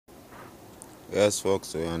Yes,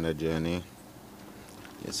 folks, we're on a journey.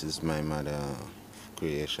 This is my mother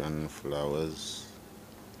creation flowers,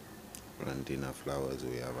 planting of flowers.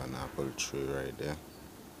 We have an apple tree right there.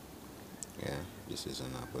 Yeah, this is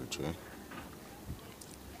an apple tree.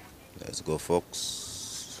 Let's go,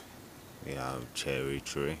 folks. We have cherry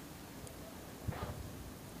tree.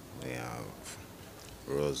 We have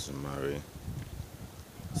rosemary,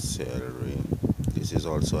 celery. This is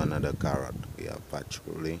also another carrot. We have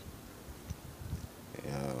patchouli. We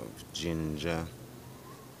have ginger,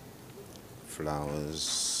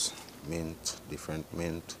 flowers, mint, different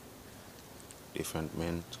mint. We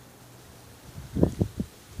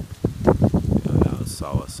have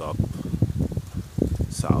soursop,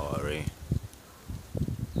 soury,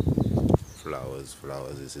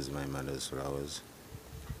 flowers. This is my mother's flowers.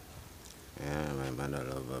 Yeah, my mother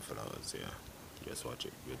love her flowers. Yeah, just watch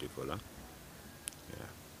it, beautiful, huh? Yeah.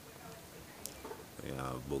 We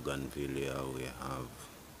have bougainvillea. We have.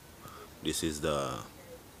 This is the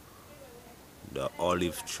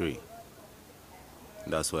olive tree.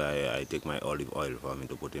 That's why I take my olive oil for me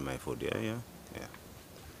to put in my food. Yeah.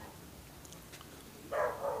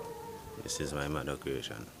 This is my mother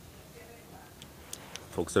creation.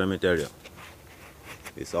 Folks, let me tell you,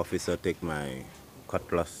 this officer take my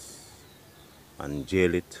cutlass and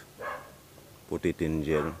jail it, put it in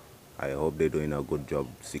jail. I hope they're doing a good job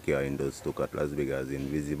securing those two cutlass, because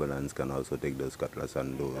invisible hands can also take those cutlass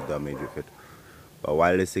and do damage with it. But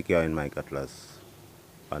while they're securing my cutlass,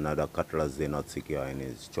 another cutlass they're not securing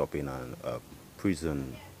is chopping a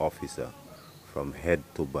prison officer from head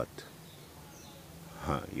to butt.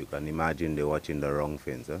 You can imagine they're watching the wrong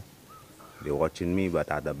things. Huh? They're watching me, but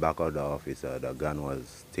at the back of the officer, the gun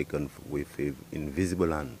was taken with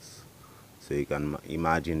invisible hands. So you can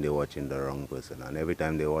imagine they're watching the wrong person. And every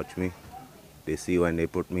time they watch me, they see when they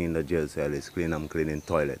put me in the jail cell, I'm cleaning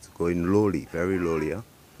toilets, going lowly, very lowly. Huh?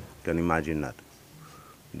 You can imagine that.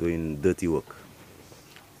 Doing dirty work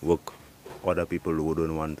other people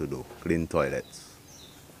wouldn't want to do, clean toilets.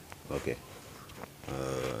 Okay,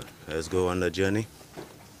 let's go on the journey.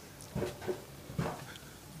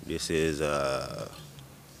 This is a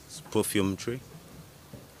perfume tree,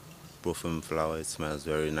 perfume flower. It smells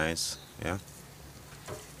very nice. Yeah.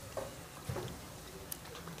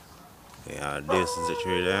 This is the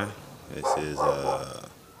tree there. This is I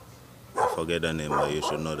forget the name, but you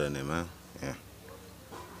should know the name. Huh? Yeah.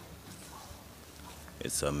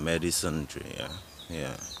 It's a medicine tree.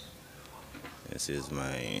 Yeah. This is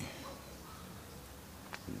my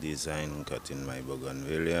design, cutting my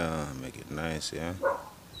bougainvillea, make it nice. Yeah.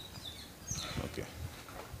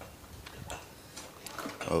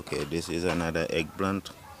 Okay, this is another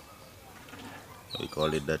eggplant. We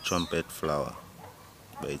call it the trumpet flower,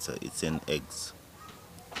 but it's in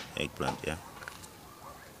eggplant. Yeah.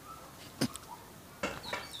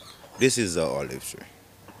 This is the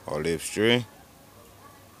olive tree.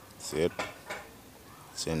 See it?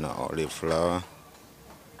 It's in the olive flower.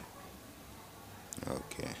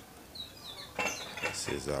 Okay. This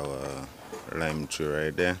is our lime tree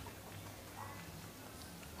right there.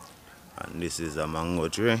 And this is a mango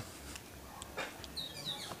tree.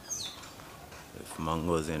 With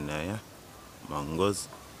mangoes in there, yeah? Mangoes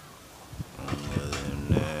in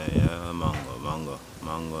there, yeah,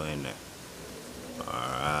 mango in there.